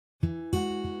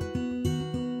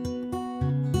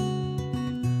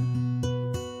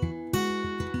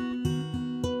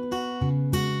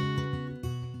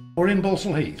We're in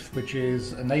Balsall Heath, which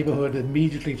is a neighbourhood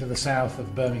immediately to the south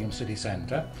of Birmingham city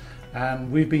centre,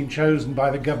 and we've been chosen by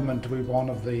the government to be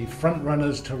one of the front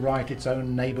runners to write its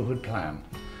own neighbourhood plan.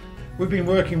 We've been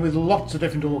working with lots of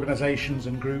different organisations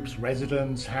and groups,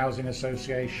 residents, housing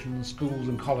associations, schools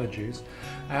and colleges,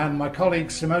 and my colleague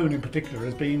Simone in particular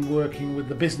has been working with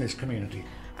the business community.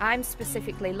 I'm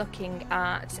specifically looking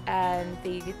at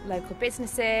the local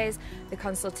businesses, the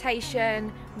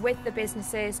consultation with the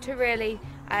businesses to really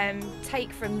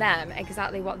take from them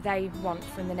exactly what they want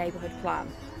from the neighbourhood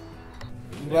plan.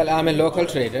 Well, I'm a local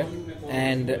trader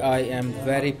and I am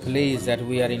very pleased that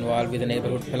we are involved with the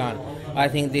neighbourhood plan. I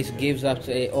think this gives us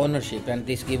a ownership and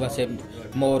this gives us a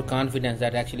more confidence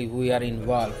that actually we are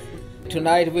involved.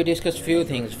 Tonight we discussed few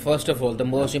things. First of all, the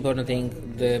most important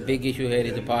thing, the big issue here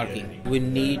is the parking. We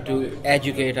need to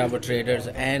educate our traders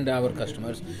and our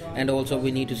customers, and also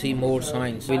we need to see more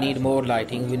signs. We need more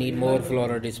lighting, we need more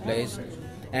floral displays,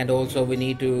 and also we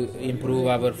need to improve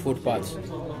our footpaths.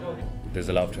 There's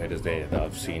a lot of traders there that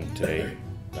I've seen today.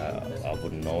 I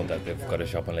wouldn't know that they've got a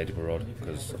shop on Ladybrook Road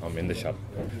because I'm in the shop.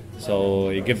 So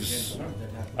it gives,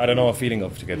 I don't know, a feeling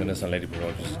of togetherness on Ladybrook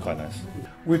Road, which is quite nice.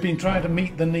 We've been trying to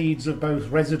meet the needs of both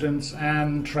residents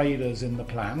and traders in the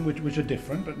plan, which are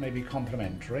different but maybe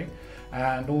complementary,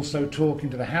 and also talking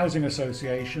to the housing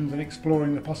associations and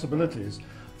exploring the possibilities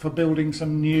for building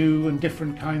some new and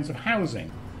different kinds of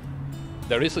housing.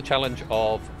 There is a challenge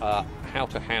of how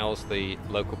to house the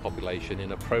local population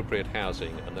in appropriate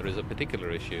housing, and there is a particular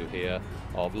issue here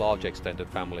of large extended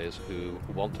families who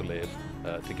want to live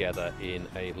together in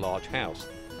a large house.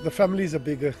 The families are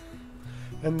bigger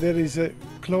and there is a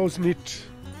close-knit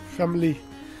family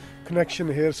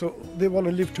connection here, so they want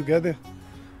to live together.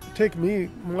 Take me,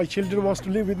 my children want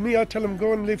to live with me, I tell them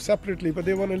go and live separately, but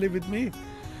they want to live with me,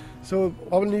 so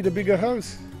I will need a bigger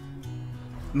house.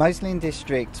 Moseley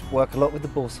District work a lot with the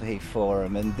Balsall Heath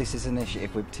Forum, and this is an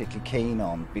initiative we're particularly keen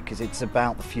on because it's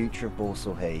about the future of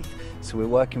Balsall Heath. So we're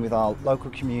working with our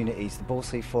local communities, the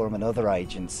Balsall Heath Forum and other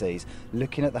agencies,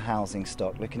 looking at the housing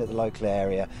stock, looking at the local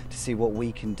area to see what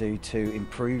we can do to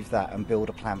improve that and build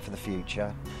a plan for the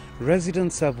future.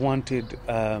 Residents have wanted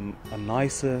a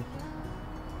nicer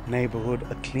neighbourhood,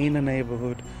 a cleaner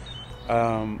neighbourhood,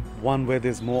 one where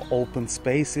there's more open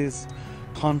spaces,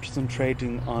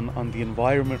 concentrating on the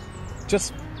environment,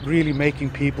 just really making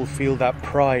people feel that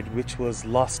pride which was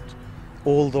lost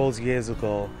all those years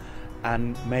ago,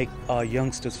 and make our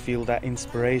youngsters feel that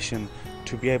inspiration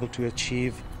to be able to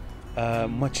achieve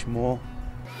much more.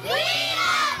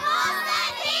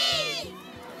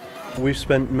 We've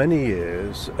spent many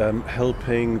years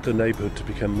helping the neighbourhood to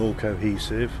become more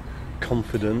cohesive,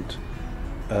 confident,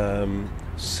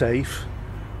 safe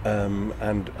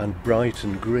and bright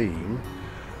and green.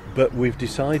 But we've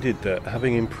decided that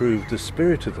having improved the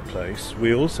spirit of the place,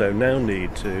 we also now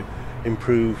need to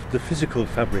improve the physical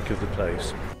fabric of the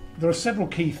place. There are several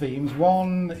key themes.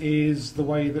 One is the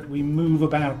way that we move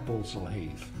about Balsall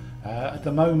Heath. At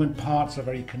the moment parts are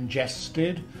very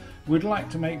congested. We'd like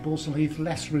to make Balsall Heath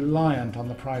less reliant on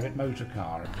the private motor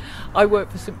car. I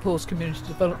work for St Paul's Community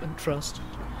Development Trust.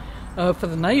 For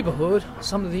the neighbourhood,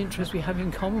 some of the interests we have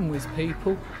in common with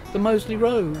people, the Moseley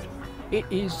Road. It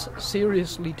is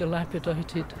seriously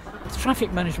dilapidated.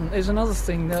 Traffic management is another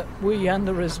thing that we and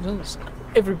the residents,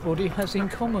 everybody has in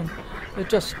common. There are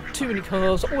just too many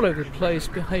cars all over the place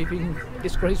behaving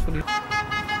disgracefully.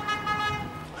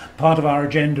 Part of our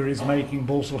agenda is making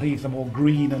Balsall Heath a more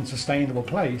green and sustainable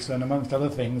place, and amongst other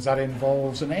things that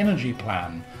involves an energy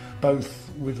plan,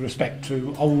 both with respect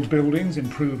to old buildings,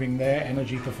 improving their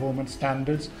energy performance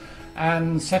standards,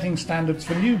 and setting standards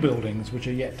for new buildings which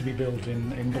are yet to be built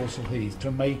in Balsall Heath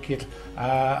to make it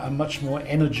a much more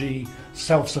energy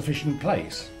self-sufficient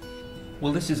place.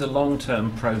 Well, this is a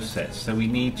long-term process, so we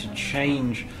need to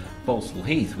change Balsall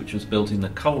Heath, which was built in the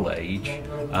coal age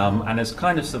and has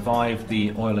kind of survived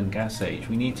the oil and gas age.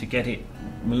 We need to get it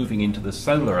moving into the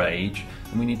solar age,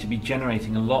 and we need to be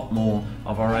generating a lot more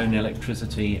of our own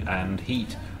electricity and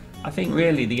heat. I think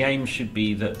really the aim should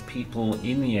be that people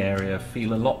in the area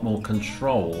feel a lot more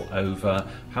control over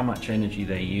how much energy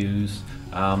they use.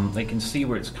 They can see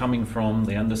where it's coming from,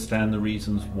 they understand the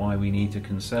reasons why we need to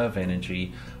conserve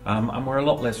energy, and we're a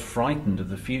lot less frightened of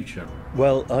the future.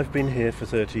 Well, I've been here for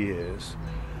 30 years.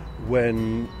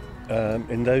 When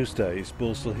in those days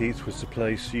Balsall Heath was the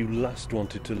place you last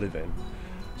wanted to live in.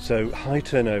 So high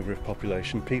turnover of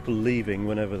population, people leaving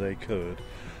whenever they could,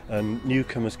 and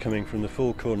newcomers coming from the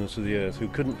four corners of the earth who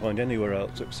couldn't find anywhere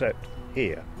else except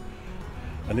here.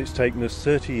 And it's taken us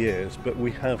 30 years, but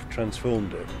we have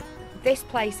transformed it. This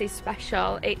place is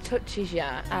special, it touches you,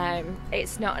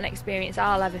 it's not an experience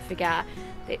I'll ever forget.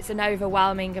 it's an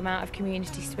overwhelming amount of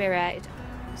community spirit.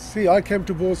 See, I came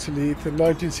to Balsall Heath in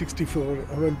 1964.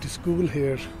 I went to school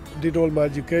here, did all my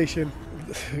education.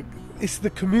 It's the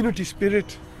community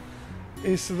spirit.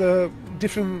 It's the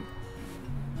different,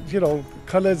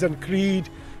 colours and creed,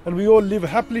 and we all live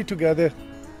happily together.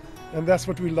 And that's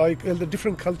what we like. The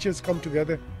different cultures come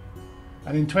together.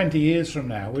 And in 20 years from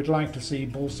now, we'd like to see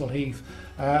Balsall Heath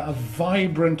a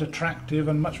vibrant, attractive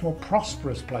and much more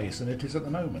prosperous place than it is at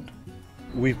the moment.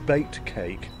 We've baked a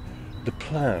cake. The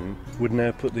plan would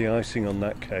now put the icing on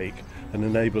that cake and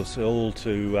enable us all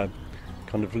to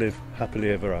kind of live happily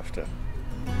ever after.